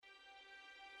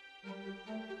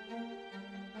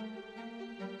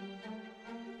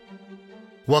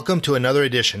Welcome to another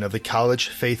edition of the College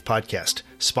Faith Podcast,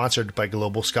 sponsored by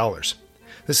Global Scholars.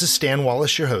 This is Stan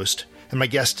Wallace, your host, and my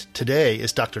guest today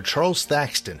is Dr. Charles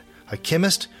Thaxton, a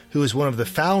chemist who is one of the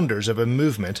founders of a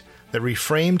movement that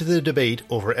reframed the debate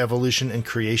over evolution and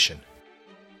creation.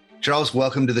 Charles,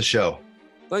 welcome to the show.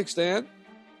 Thanks, Dan.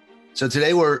 So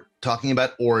today we're talking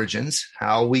about origins,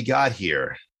 how we got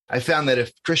here. I found that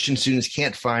if Christian students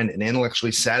can't find an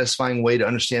intellectually satisfying way to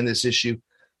understand this issue,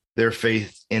 their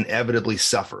faith inevitably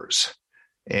suffers.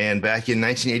 And back in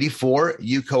 1984,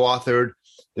 you co-authored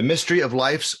The Mystery of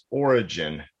Life's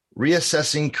Origin,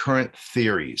 Reassessing Current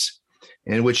Theories,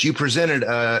 in which you presented,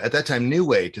 at that time, new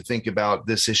way to think about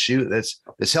this issue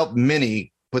that's helped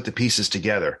many put the pieces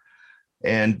together.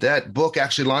 And that book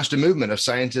actually launched a movement of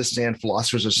scientists and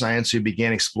philosophers of science who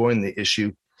began exploring the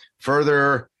issue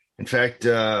further. In fact,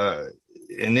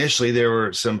 initially, there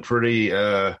were some pretty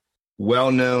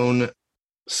well-known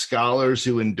scholars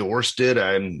who endorsed it.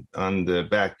 I'm on the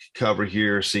back cover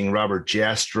here seeing Robert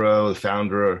Jastrow, the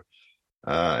founder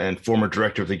and former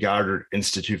director of the Goddard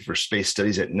Institute for Space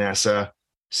Studies at NASA,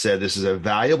 said this is a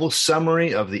valuable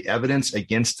summary of the evidence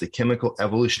against the chemical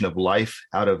evolution of life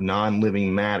out of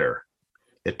non-living matter.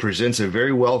 It presents a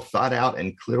very well thought out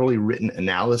and clearly written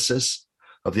analysis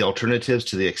of the alternatives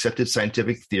to the accepted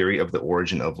scientific theory of the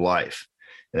origin of life.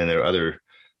 And there are other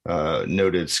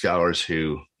noted scholars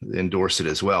who endorse it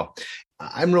as well.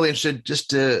 I'm really interested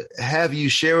just to have you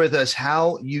share with us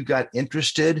how you got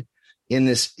interested in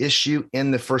this issue in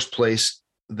the first place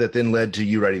that then led to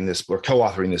you writing this book,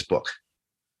 co-authoring this book.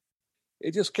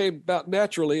 It just came about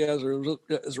naturally as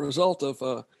a result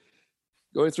of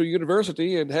going through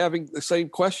university and having the same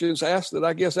questions asked that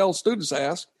I guess all students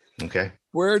ask. Okay.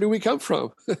 Where do we come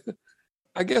from?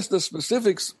 I guess the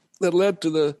specifics that led to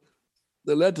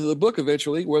the book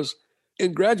eventually was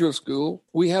in graduate school,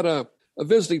 we had a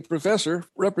visiting professor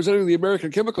representing the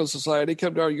American Chemical Society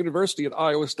come to our university at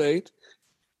Iowa State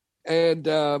and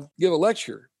give a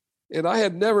lecture. And I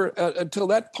had never, until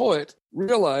that point,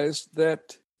 realized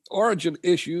that origin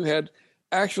issue had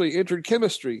actually entered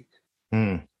chemistry.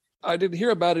 I didn't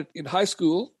hear about it in high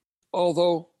school,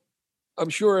 although I'm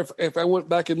sure if I went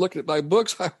back and looked at my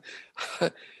books,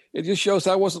 it just shows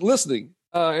I wasn't listening.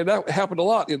 And that happened a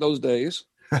lot in those days.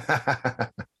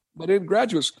 But in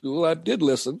graduate school, I did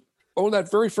listen. On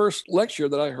that very first lecture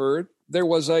that I heard, there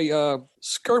was a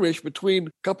skirmish between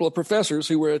a couple of professors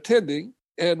who were attending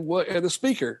and the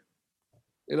speaker.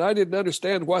 And I didn't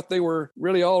understand what they were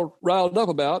really all riled up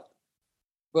about.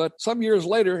 But some years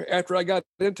later, after I got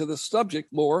into the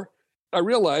subject more, I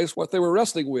realized what they were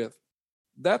wrestling with.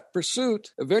 That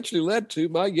pursuit eventually led to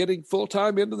my getting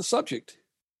full-time into the subject.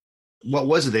 What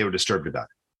was it they were disturbed about?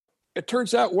 It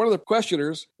turns out one of the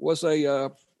questioners was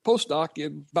a postdoc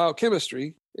in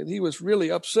biochemistry, and he was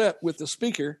really upset with the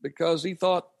speaker because he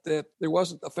thought that there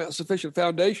wasn't a sufficient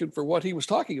foundation for what he was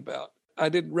talking about. I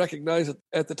didn't recognize it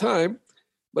at the time,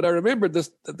 but I remembered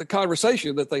the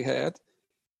conversation that they had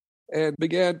and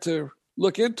began to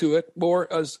look into it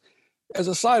more as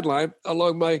a sideline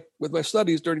with my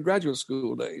studies during graduate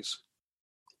school days.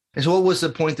 And so what was the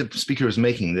point the speaker was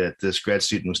making that this grad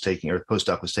student was taking, or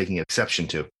postdoc was taking exception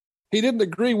to? He didn't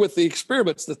agree with the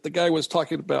experiments that the guy was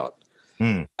talking about.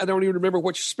 I don't even remember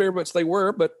which experiments they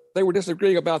were, but they were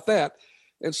disagreeing about that.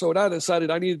 And so I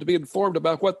decided I needed to be informed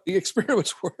about what the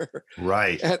experiments were.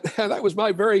 Right. And that was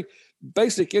my very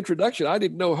basic introduction. I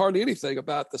didn't know hardly anything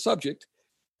about the subject.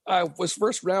 I was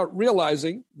first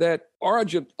realizing that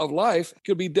origin of life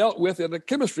could be dealt with in a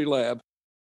chemistry lab.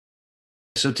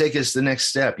 So take us to the next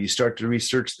step. You start to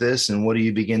research this, and what do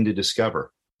you begin to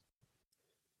discover?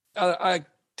 I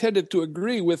tended to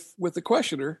agree with the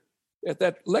questioner at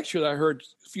that lecture that I heard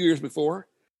a few years before.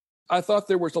 I thought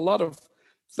there was a lot of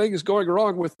things going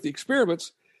wrong with the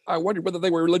experiments. I wondered whether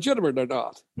they were legitimate or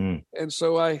not. And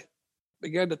so I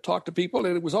began to talk to people,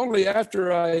 and it was only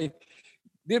after I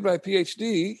did my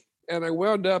PhD and I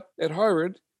wound up at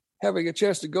Harvard having a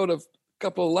chance to go to a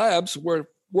couple of labs where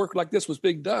work like this was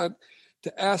being done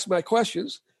to ask my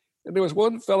questions. And there was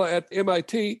one fellow at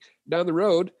MIT down the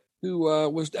road who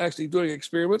was actually doing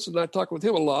experiments, and I talked with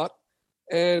him a lot.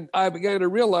 And I began to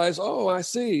realize, oh, I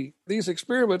see. These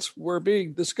experiments were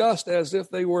being discussed as if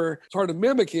they were sort of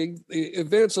mimicking the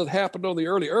events that happened on the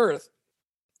early Earth.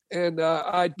 And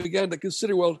I began to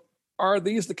consider, well, are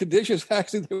these the conditions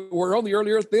actually that were on the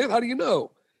early Earth then? How do you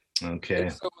know? Okay.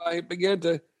 And so I began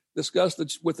to discuss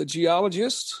with the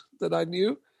geologists that I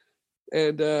knew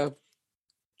and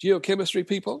geochemistry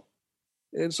people.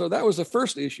 And so that was the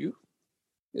first issue.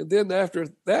 And then after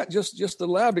that, just the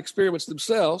lab experiments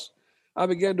themselves, I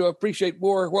began to appreciate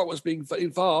more what was being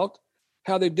involved,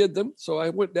 how they did them. So I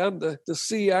went down to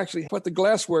see actually what the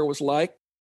glassware was like.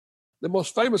 The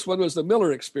most famous one was the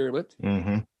Miller experiment.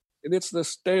 Mm-hmm. And it's the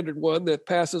standard one that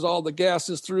passes all the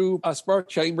gases through a spark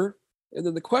chamber. And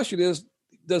then the question is,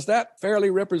 does that fairly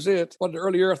represent what the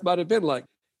early Earth might have been like?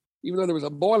 Even though there was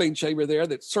a boiling chamber there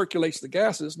that circulates the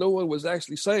gases, no one was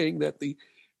actually saying that the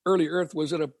early Earth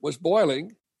was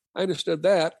boiling. I understood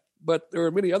that, but there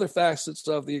were many other facets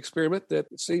of the experiment that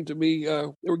it seemed to me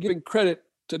they were giving credit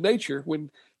to nature when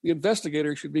the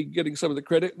investigator should be getting some of the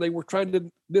credit. They were trying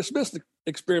to dismiss the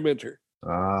experimenter.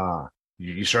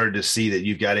 You started to see that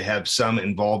you've got to have some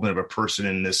involvement of a person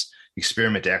in this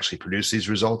experiment to actually produce these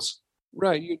results.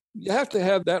 Right. You have to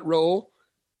have that role.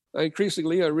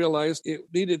 Increasingly, I realized it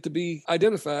needed to be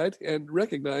identified and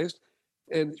recognized,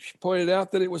 and she pointed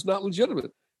out that it was not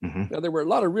legitimate. Mm-hmm. Now, there were a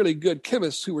lot of really good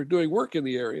chemists who were doing work in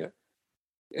the area,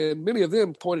 and many of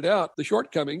them pointed out the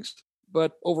shortcomings,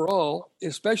 but overall,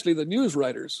 especially the news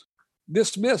writers,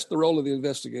 dismissed the role of the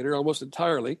investigator almost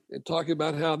entirely and talking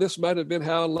about how this might have been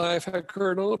how life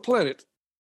occurred on the planet.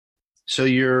 So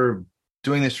you're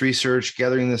doing this research,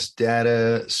 gathering this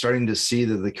data, starting to see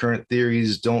that the current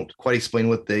theories don't quite explain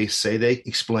what they say they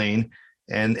explain.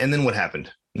 And then what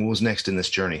happened? What was next in this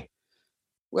journey?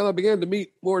 Well, I began to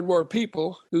meet more and more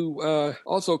people who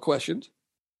also questioned.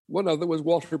 One of them was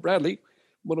Walter Bradley,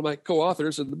 one of my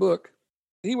co-authors in the book.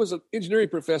 He was an engineering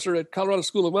professor at Colorado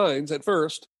School of Mines at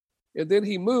first, and then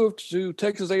he moved to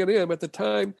Texas A&M at the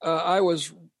time I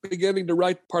was beginning to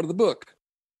write part of the book.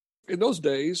 In those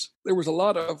days, there was a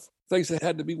lot of things that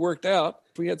had to be worked out.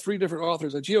 We had three different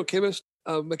authors, a geochemist,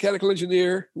 a mechanical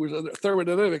engineer who was a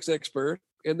thermodynamics expert,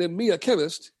 and then me, a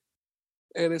chemist.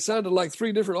 And it sounded like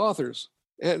three different authors.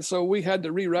 And so we had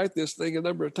to rewrite this thing a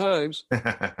number of times.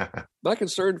 My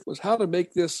concern was how to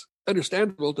make this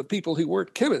understandable to people who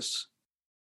weren't chemists.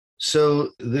 So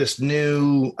this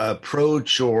new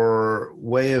approach or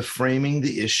way of framing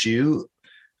the issue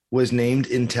was named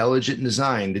intelligent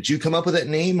design. Did you come up with that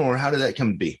name, or how did that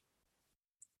come to be?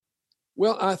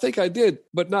 Well, I think I did,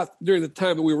 but not during the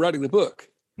time that we were writing the book.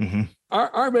 Mm-hmm.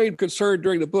 Our main concern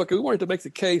during the book, we wanted to make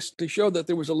the case to show that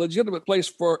there was a legitimate place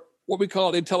for what we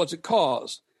called intelligent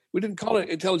cause. We didn't call it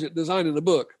intelligent design in the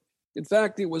book. In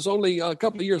fact, it was only a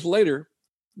couple of years later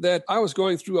that I was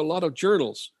going through a lot of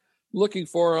journals looking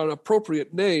for an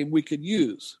appropriate name we could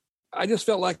use. I just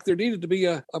felt like there needed to be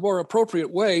a more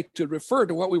appropriate way to refer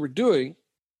to what we were doing,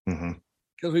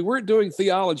 because we weren't doing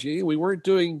theology. We weren't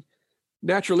doing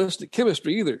naturalistic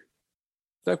chemistry either.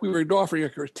 In fact, we were offering a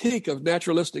critique of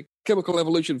naturalistic chemical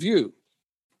evolution view.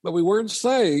 But we weren't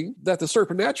saying that the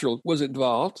supernatural was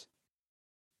involved.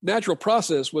 Natural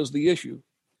process was the issue.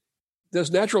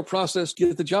 Does natural process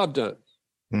get the job done?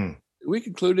 We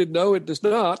concluded, no, it does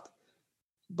not.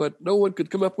 But no one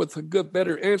could come up with a good,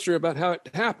 better answer about how it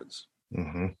happens.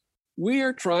 We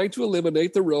are trying to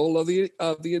eliminate the role of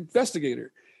the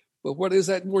investigator. But what is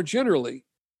that more generally?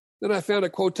 Then I found a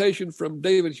quotation from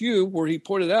David Hume where he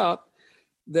pointed out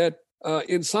that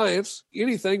in science,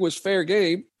 anything was fair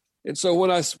game. And so when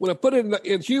I put it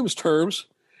in Hume's terms,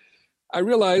 I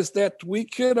realized that we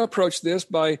could approach this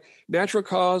by natural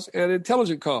cause and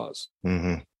intelligent cause.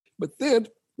 But then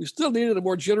we still needed a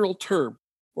more general term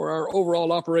for our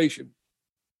overall operation.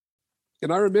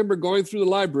 And I remember going through the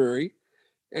library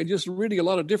and just reading a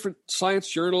lot of different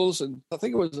science journals, and I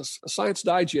think it was a Science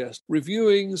Digest,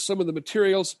 reviewing some of the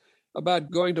materials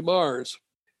about going to Mars.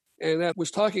 And that was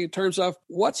talking in terms of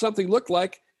what something looked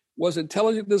like was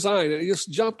intelligent design. And it just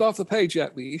jumped off the page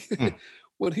at me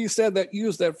when he said that,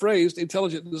 used that phrase,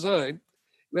 intelligent design.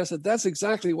 And I said, that's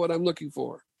exactly what I'm looking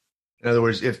for. In other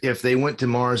words, if they went to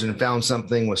Mars and found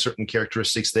something with certain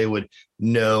characteristics, they would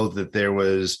know that there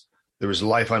was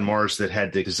life on Mars that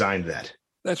had designed that.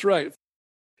 That's right.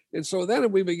 And so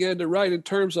then we began to write in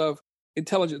terms of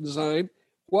intelligent design,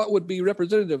 what would be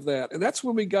representative of that. And that's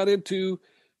when we got into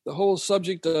the whole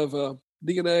subject of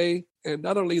DNA and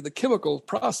not only the chemical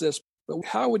process, but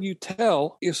how would you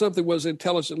tell if something was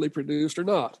intelligently produced or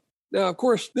not? Now, of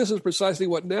course, this is precisely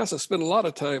what NASA spent a lot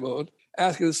of time on,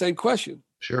 asking the same question.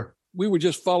 Sure. We were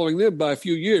just following them by a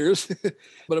few years,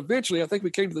 but eventually I think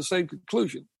we came to the same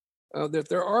conclusion, that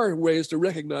there are ways to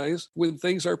recognize when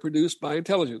things are produced by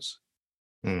intelligence.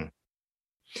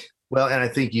 Well, and I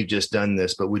think you've just done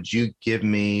this, but would you give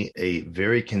me a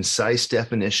very concise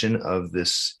definition of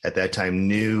this, at that time,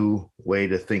 new way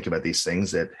to think about these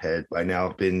things that had by now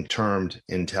been termed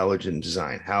intelligent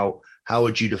design? How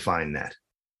would you define that?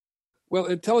 Well,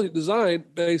 intelligent design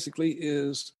basically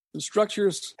is the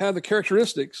structures have the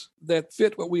characteristics that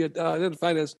fit what we had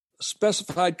identified as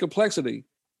specified complexity.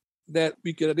 that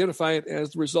we could identify it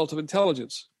as the result of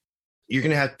intelligence. You're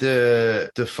going to have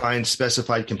to define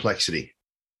specified complexity.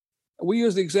 We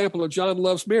use the example of John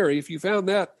Loves Mary. If you found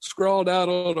that scrawled out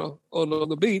on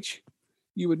the beach,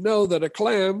 you would know that a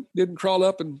clam didn't crawl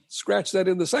up and scratch that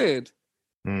in the sand.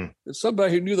 And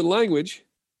somebody who knew the language,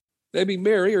 maybe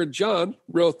Mary or John,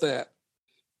 wrote that.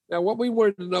 Now, what we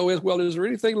wanted to know is, well, is there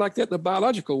anything like that in the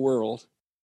biological world?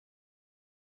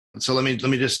 So let me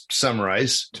just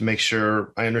summarize to make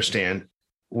sure I understand.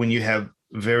 When you have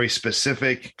very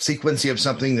specific sequencing of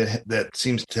something that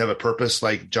seems to have a purpose,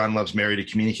 like John Loves Mary, to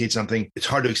communicate something, it's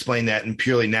hard to explain that in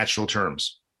purely natural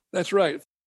terms. That's right.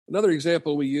 Another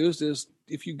example we used is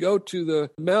if you go to the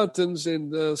mountains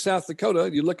in South Dakota,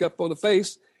 you look up on the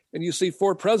face and you see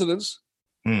 4 presidents.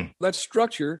 That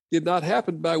structure did not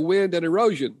happen by wind and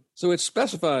erosion. So it's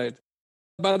specified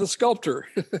by the sculptor.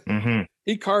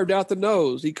 He carved out the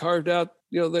nose. He carved out,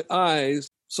 the eyes,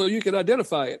 so you can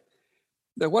identify it.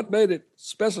 Now, what made it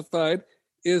specified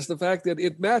is the fact that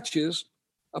it matches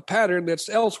a pattern that's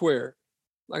elsewhere.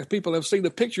 Like people have seen the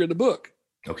picture in the book.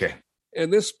 Okay.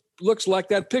 And this looks like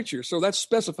that picture. So that's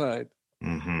specified.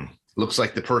 Looks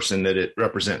like the person that it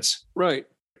represents. Right.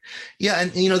 Yeah.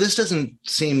 And, this doesn't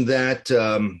seem that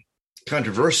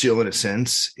controversial in a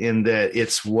sense, in that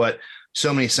it's what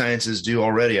so many sciences do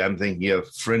already. I'm thinking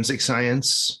of forensic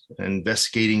science,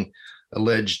 investigating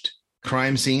alleged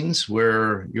crime scenes,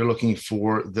 where you're looking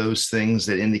for those things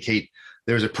that indicate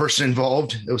there's a person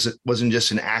involved. It wasn't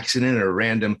just an accident or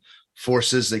random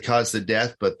forces that caused the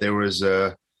death, but there was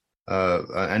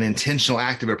an intentional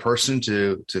act of a person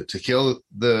to kill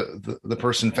the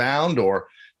person found. Or,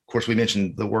 of course, we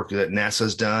mentioned the work that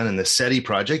NASA's done, and the SETI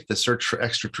project, the search for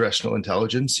extraterrestrial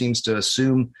intelligence, seems to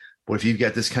assume, well, if you've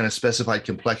got this kind of specified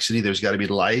complexity, there's got to be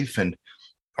life. And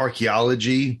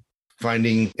archaeology,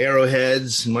 finding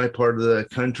arrowheads in my part of the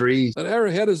country. An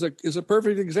arrowhead is a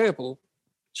perfect example.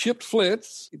 Chipped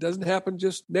flints. It doesn't happen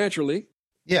just naturally.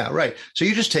 Yeah, right. So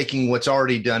you're just taking what's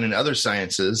already done in other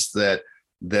sciences that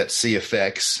see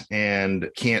effects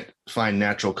and can't find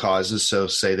natural causes. So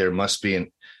say there must be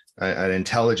an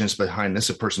intelligence behind this,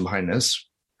 a person behind this,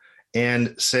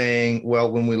 and saying,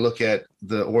 well, when we look at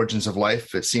the origins of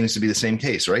life, it seems to be the same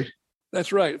case, right?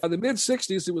 That's right. By the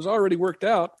mid-'60s, it was already worked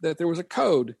out that there was a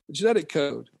code, a genetic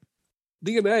code.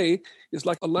 DNA is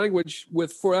like a language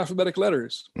with 4 alphabetic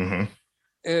letters. And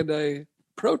a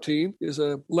protein is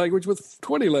a language with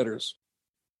 20 letters.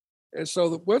 And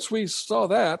so once we saw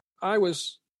that, I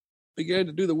began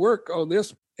to do the work on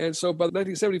this. And so by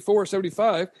 1974,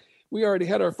 75, we already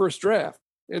had our first draft.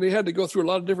 And they had to go through a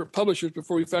lot of different publishers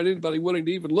before we found anybody willing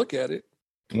to even look at it.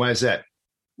 Why is that?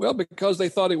 Well, because they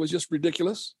thought it was just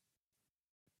ridiculous.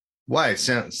 Why? It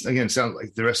sounds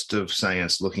like the rest of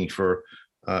science looking for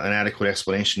an adequate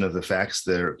explanation of the facts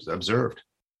that are observed.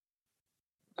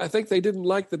 I think they didn't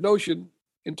like the notion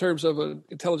in terms of an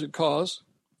intelligent cause.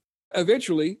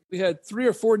 Eventually, we had 3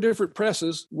 or 4 different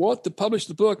presses want to publish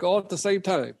the book all at the same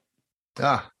time.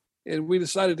 And we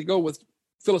decided to go with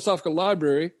Philosophical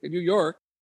Library in New York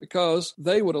because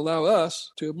they would allow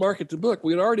us to market the book.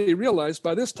 We had already realized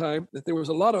by this time that there was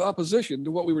a lot of opposition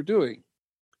to what we were doing.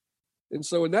 And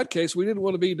so in that case, we didn't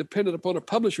want to be dependent upon a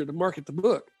publisher to market the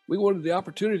book. We wanted the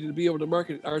opportunity to be able to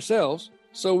market it ourselves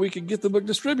so we could get the book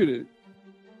distributed.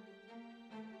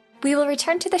 We will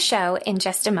return to the show in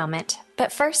just a moment,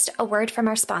 but first, a word from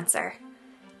our sponsor.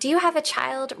 Do you have a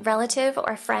child, relative,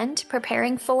 or friend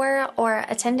preparing for or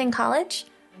attending college?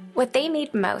 What they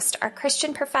need most are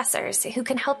Christian professors who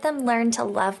can help them learn to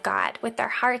love God with their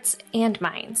hearts and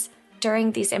minds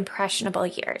during these impressionable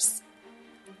years.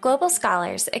 Global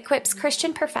Scholars equips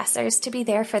Christian professors to be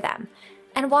there for them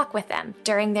and walk with them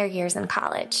during their years in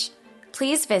college.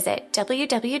 Please visit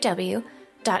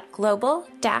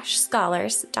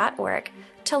www.global-scholars.org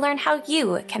to learn how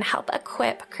you can help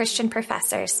equip Christian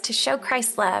professors to show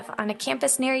Christ's love on a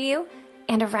campus near you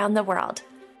and around the world.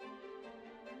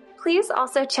 Please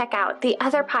also check out the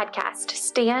other podcast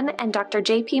Stan and Dr.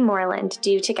 J.P. Moreland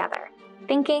do together,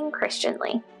 Thinking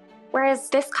Christianly. Whereas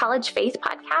this College Faith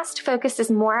podcast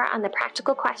focuses more on the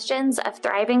practical questions of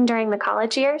thriving during the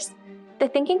college years, the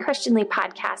Thinking Christianly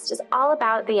podcast is all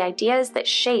about the ideas that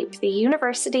shape the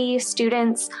university,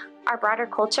 students, our broader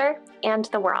culture, and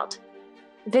the world.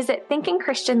 Visit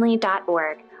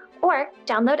thinkingchristianly.org or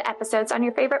download episodes on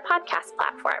your favorite podcast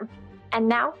platform. And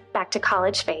now, back to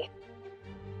College Faith.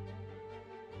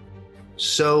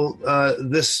 So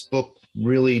this book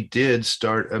really did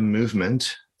start a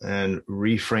movement and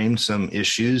reframed some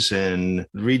issues and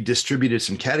redistributed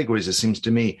some categories, it seems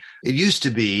to me. It used to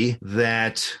be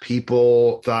that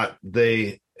people thought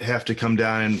they have to come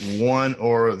down in one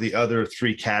or the other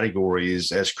three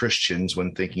categories as Christians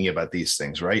when thinking about these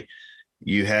things, right?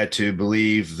 You had to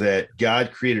believe that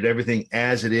God created everything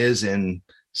as it is in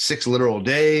 6 literal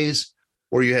days,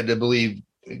 or you had to believe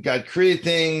God created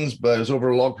things, but it was over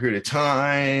a long period of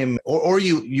time, or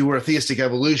you were a theistic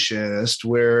evolutionist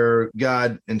where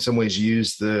God in some ways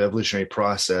used the evolutionary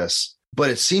process.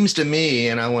 But it seems to me,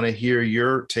 and I want to hear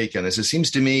your take on this, it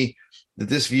seems to me that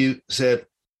this view said,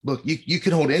 look, you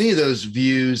can hold any of those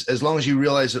views as long as you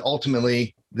realize that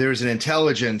ultimately there's an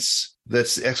intelligence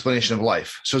that's the explanation of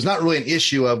life. So it's not really an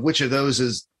issue of which of those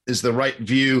is the right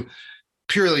view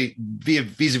purely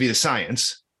vis-a-vis the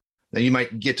science. Now you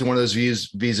might get to one of those views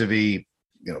vis-a-vis,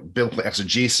 biblical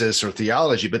exegesis or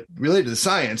theology, but related to the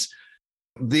science,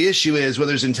 the issue is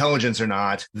whether there's intelligence or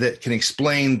not that can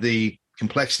explain the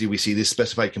complexity we see, this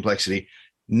specified complexity.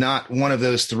 Not one of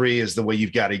those three is the way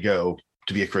you've got to go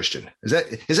to be a Christian. Is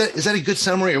that a good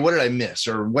summary, or what did I miss,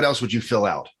 or what else would you fill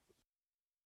out?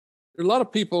 There are a lot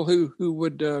of people who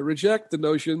would reject the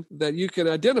notion that you can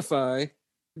identify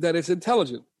that it's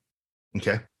intelligent.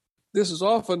 Okay. This is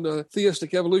often a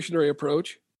theistic evolutionary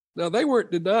approach. Now, they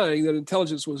weren't denying that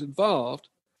intelligence was involved,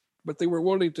 but they were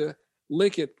wanting to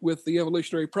link it with the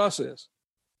evolutionary process.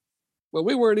 Well,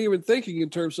 we weren't even thinking in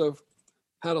terms of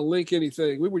how to link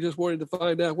anything. We were just wanting to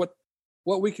find out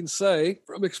what we can say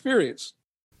from experience.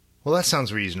 Well, that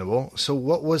sounds reasonable. So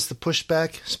what was the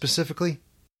pushback specifically?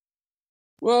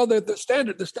 Well, the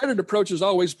standard approach has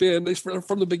always been, at least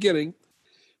from the beginning,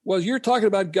 was you're talking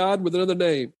about God with another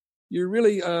name. You're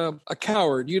really a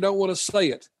coward. You don't want to say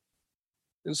it.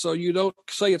 And so you don't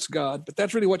say it's God, but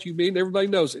that's really what you mean. Everybody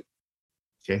knows it.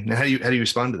 Okay. Now, how do you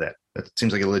respond to that? That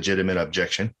seems like a legitimate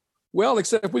objection. Well,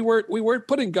 except we weren't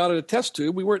putting God in a test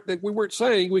tube. We weren't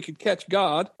saying we could catch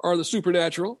God or the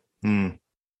supernatural. I mean,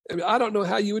 I don't know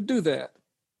how you would do that.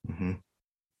 Mm-hmm.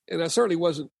 And I certainly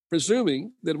wasn't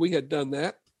presuming that we had done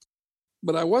that.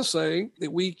 But I was saying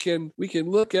that we can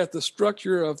look at the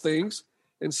structure of things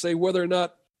and say whether or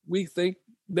not we think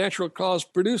natural cause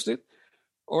produced it,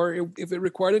 or if it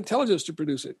required intelligence to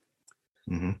produce it.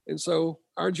 Mm-hmm. And so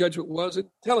our judgment was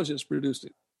intelligence produced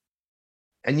it.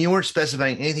 And you weren't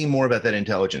specifying anything more about that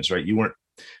intelligence, right? You weren't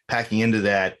packing into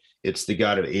that it's the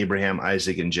God of Abraham,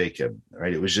 Isaac, and Jacob,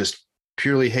 right? It was just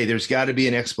purely, hey, there's got to be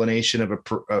an explanation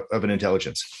of an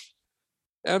intelligence.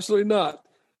 Absolutely not.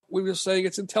 We were saying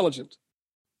it's intelligent.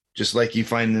 Just like you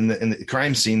find in the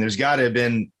crime scene, there's got to have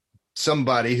been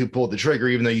somebody who pulled the trigger,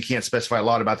 even though you can't specify a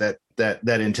lot about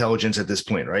that intelligence at this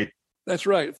point, right? That's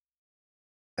right.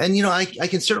 And, I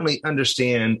can certainly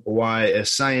understand why a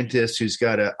scientist who's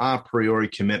got an a priori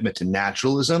commitment to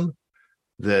naturalism,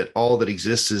 that all that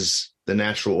exists is the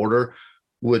natural order,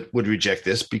 would reject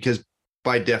this, because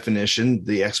by definition,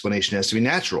 the explanation has to be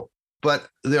natural. But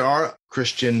there are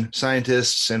Christian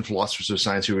scientists and philosophers of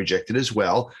science who reject it as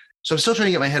well. So I'm still trying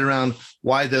to get my head around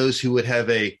why those who would have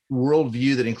a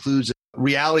worldview that includes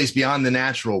realities beyond the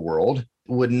natural world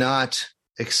would not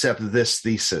accept this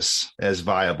thesis as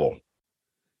viable.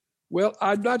 Well,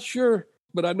 I'm not sure,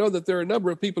 but I know that there are a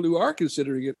number of people who are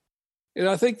considering it. And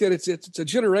I think that it's a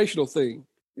generational thing.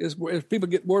 As people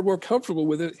get more and more comfortable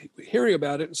with it, hearing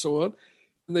about it and so on,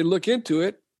 and they look into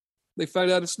it, they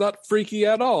find out it's not freaky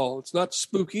at all. It's not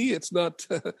spooky. It's not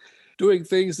doing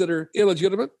things that are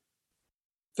illegitimate.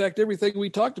 In fact, everything we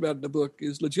talked about in the book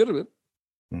is legitimate.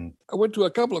 I went to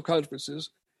a couple of conferences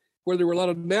where there were a lot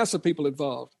of NASA people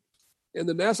involved. And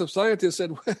the NASA scientists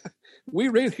said, we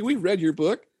read your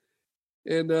book,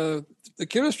 and the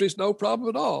chemistry is no problem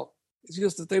at all. It's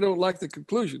just that they don't like the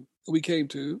conclusion that we came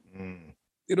to.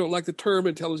 They don't like the term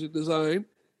intelligent design.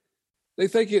 They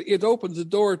think it opens the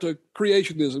door to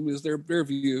creationism, is their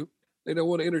view. They don't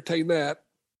want to entertain that.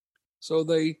 So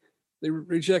they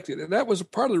reject it. And that was a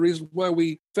part of the reason why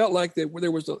we felt like that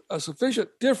there was a sufficient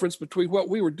difference between what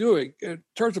we were doing. In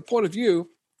terms of point of view,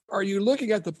 are you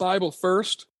looking at the Bible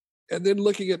first and then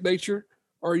looking at nature?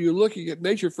 Or are you looking at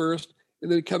nature first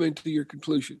and then coming to your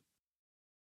conclusion?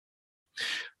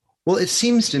 Well, it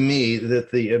seems to me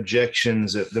that the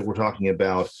objections that we're talking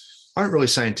about aren't really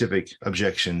scientific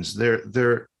objections.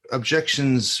 They're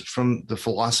objections from the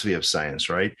philosophy of science,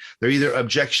 right? They're either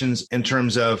objections in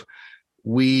terms of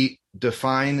we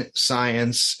define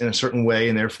science in a certain way,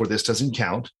 and therefore this doesn't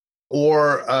count,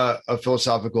 or a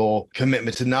philosophical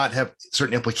commitment to not have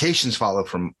certain implications follow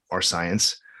from our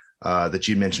science that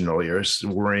you mentioned earlier,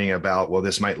 worrying about, well,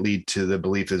 this might lead to the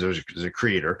belief that there's a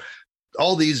creator.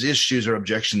 All these issues or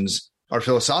objections are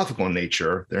philosophical in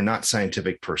nature. They're not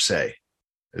scientific per se.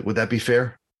 Would that be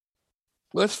fair?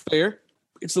 Well, that's fair.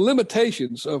 It's the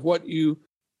limitations of what you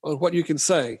can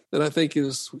say that I think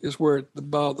is where the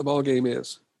ball game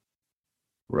is.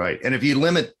 Right. And if you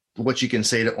limit what you can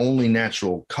say to only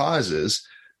natural causes,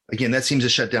 again, that seems to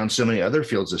shut down so many other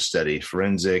fields of study,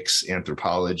 forensics,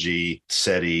 anthropology,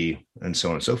 SETI, and so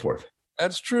on and so forth.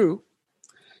 That's true.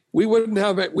 We would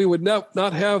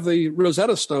not have the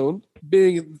Rosetta Stone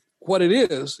being what it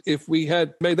is if we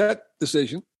had made that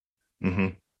decision.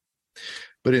 Mm-hmm.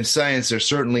 But in science, there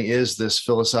certainly is this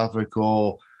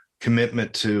philosophical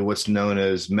commitment to what's known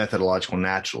as methodological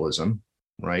naturalism,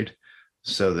 right?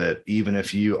 So that even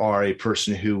if you are a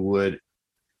person who would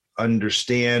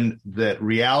understand that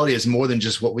reality is more than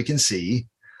just what we can see,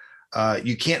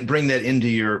 you can't bring that into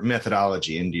your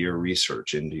methodology, into your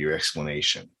research, into your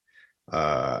explanation.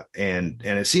 And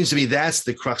it seems to me that's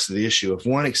the crux of the issue. If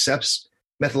one accepts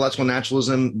methodological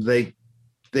naturalism,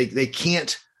 they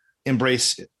can't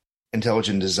embrace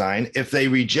intelligent design. If they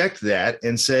reject that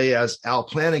and say, as Al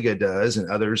Plantinga does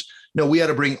and others, no, we ought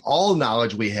to bring all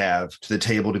knowledge we have to the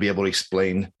table to be able to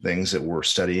explain things that we're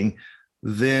studying,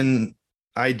 then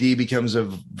ID becomes a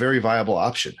very viable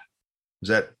option. Is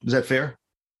that fair?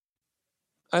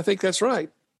 I think that's right.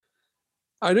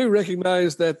 I do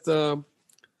recognize that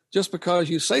just because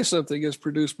you say something is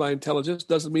produced by intelligence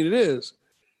doesn't mean it is.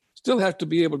 Still have to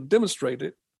be able to demonstrate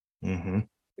it, mm-hmm.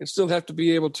 and still have to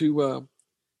be able to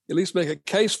at least make a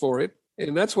case for it.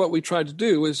 And that's what we tried to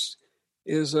do is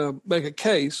make a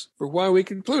case for why we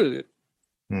concluded it.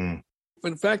 Mm.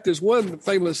 In fact, there's one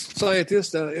famous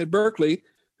scientist at Berkeley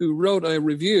who wrote a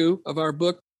review of our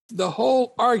book. The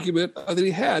whole argument that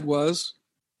he had was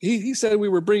he said we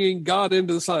were bringing God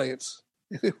into the science.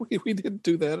 We didn't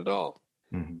do that at all.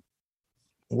 Mm-hmm.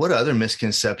 What other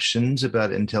misconceptions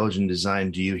about intelligent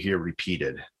design do you hear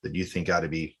repeated that you think ought to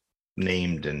be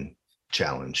named and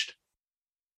challenged?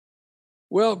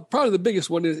 Well, probably the biggest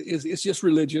one is it's just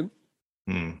religion.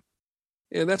 Mm.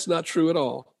 And that's not true at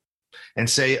all. And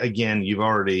say, again, you've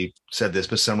already said this,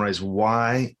 but summarize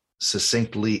why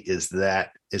succinctly is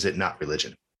it not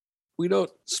religion? We don't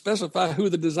specify who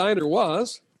the designer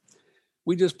was.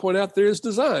 We just point out there is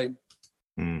design.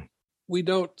 Mm. We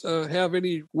don't have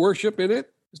any worship in it.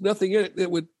 There's nothing in it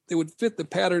that would fit the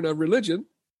pattern of religion,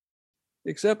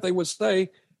 except they would say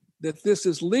that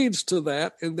this leads to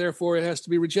that, and therefore it has to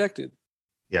be rejected.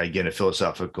 Yeah, again, a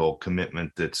philosophical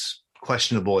commitment that's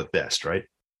questionable at best, right?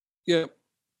 Yeah.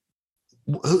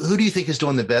 Who do you think is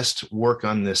doing the best work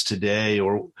on this today,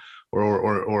 or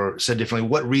said differently,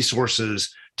 what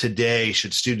resources today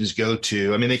should students go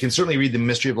to? I mean, they can certainly read The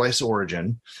Mystery of Life's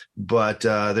Origin, but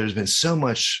there's been so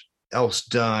much else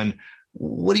done.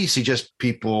 What do you suggest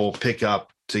people pick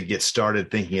up to get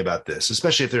started thinking about this,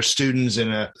 especially if they're students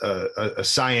in a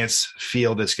science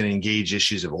field that's going to engage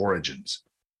issues of origins?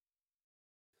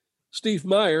 Steve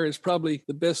Meyer is probably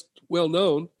the best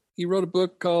well-known. He wrote a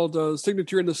book called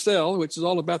Signature in the Cell, which is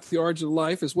all about the origin of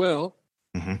life as well.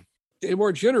 Mm-hmm. In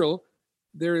more general,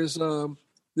 there is the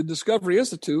Discovery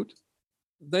Institute.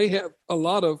 They have a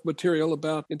lot of material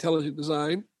about intelligent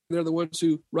design. They're the ones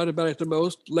who write about it the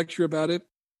most, lecture about it.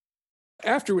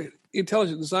 After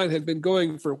intelligent design had been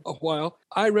going for a while,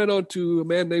 I ran onto a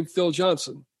man named Phil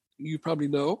Johnson. You probably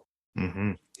know.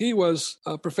 Mm-hmm. He was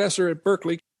a professor at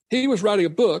Berkeley. He was writing a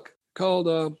book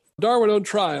called Darwin on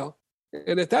Trial.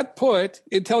 And at that point,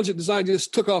 intelligent design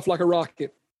just took off like a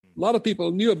rocket. A lot of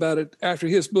people knew about it after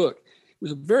his book. It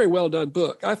was a very well done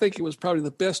book. I think it was probably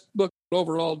the best book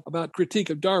overall about critique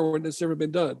of Darwin that's ever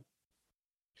been done.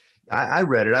 I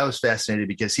read it. I was fascinated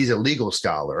because he's a legal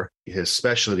scholar. His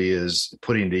specialty is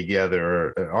putting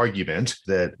together an argument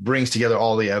that brings together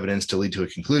all the evidence to lead to a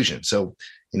conclusion. So,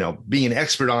 being an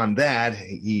expert on that,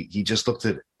 he just looked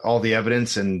at all the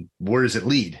evidence and where does it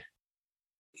lead?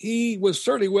 He was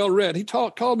certainly well read. He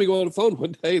called me on the phone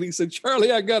one day and he said,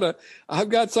 "Charlie, I've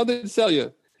got something to tell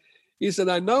you." He said,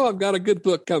 "I know I've got a good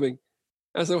book coming."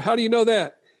 I said, "How do you know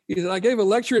that?" He said, "I gave a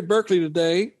lecture at Berkeley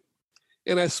today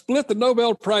and I split the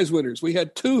Nobel Prize winners. We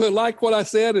had 2 who liked what I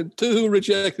said and 2 who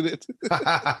rejected it."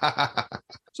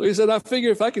 So he said, "I figure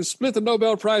if I can split the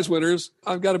Nobel Prize winners,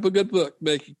 I've got a good book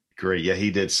making." Great. Yeah, he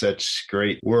did such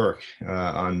great work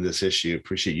on this issue.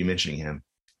 Appreciate you mentioning him.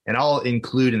 And I'll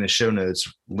include in the show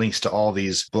notes links to all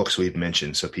these books we've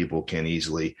mentioned so people can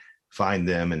easily find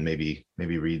them and maybe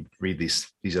read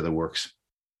these other works.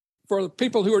 For the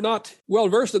people who are not well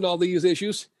versed in all these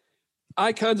issues,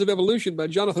 Icons of Evolution by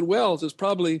Jonathan Wells is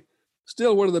probably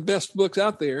still one of the best books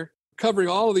out there, covering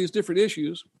all of these different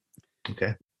issues.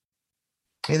 Okay.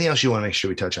 Anything else you want to make sure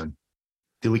we touch on?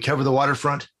 Did we cover the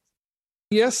waterfront?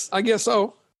 Yes, I guess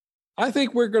so. I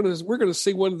think we're going to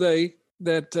see one day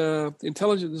that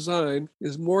intelligent design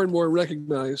is more and more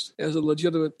recognized as a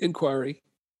legitimate inquiry.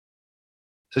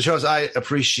 So, Charles, I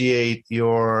appreciate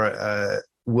your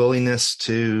willingness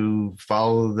to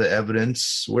follow the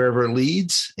evidence wherever it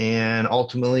leads, and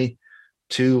ultimately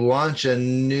to launch a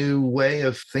new way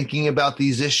of thinking about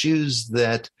these issues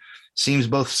that seems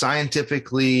both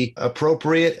scientifically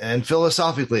appropriate and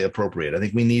philosophically appropriate. I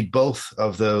think we need both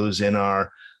of those in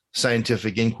our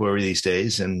scientific inquiry these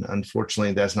days, and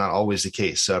unfortunately, that's not always the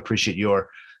case. So I appreciate your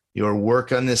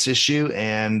work on this issue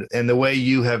and the way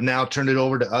you have now turned it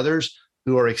over to others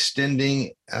who are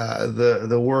extending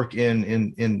the work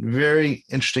in very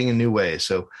interesting and new ways.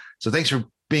 So thanks for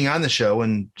being on the show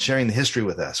and sharing the history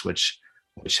with us, which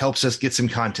helps us get some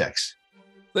context.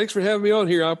 Thanks for having me on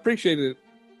here. I appreciate it.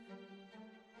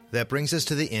 That brings us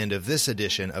to the end of this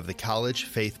edition of the College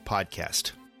Faith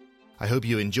Podcast. I hope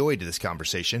you enjoyed this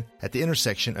conversation at the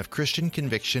intersection of Christian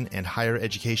conviction and higher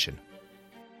education.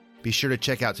 Be sure to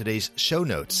check out today's show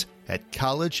notes at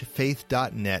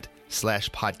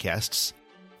collegefaith.net/podcasts,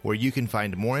 where you can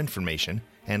find more information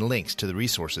and links to the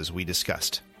resources we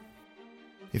discussed.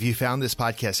 If you found this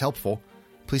podcast helpful,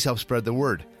 please help spread the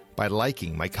word by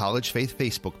liking my College Faith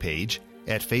Facebook page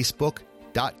at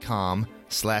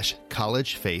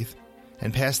facebook.com/collegefaith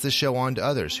and pass this show on to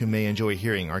others who may enjoy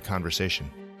hearing our conversation.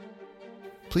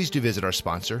 Please do visit our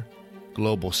sponsor,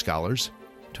 Global Scholars,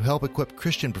 to help equip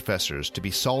Christian professors to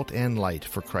be salt and light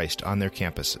for Christ on their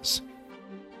campuses.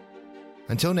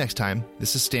 Until next time,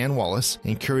 this is Stan Wallace,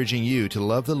 encouraging you to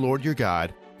love the Lord your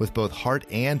God with both heart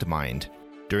and mind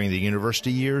during the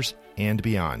university years and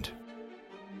beyond.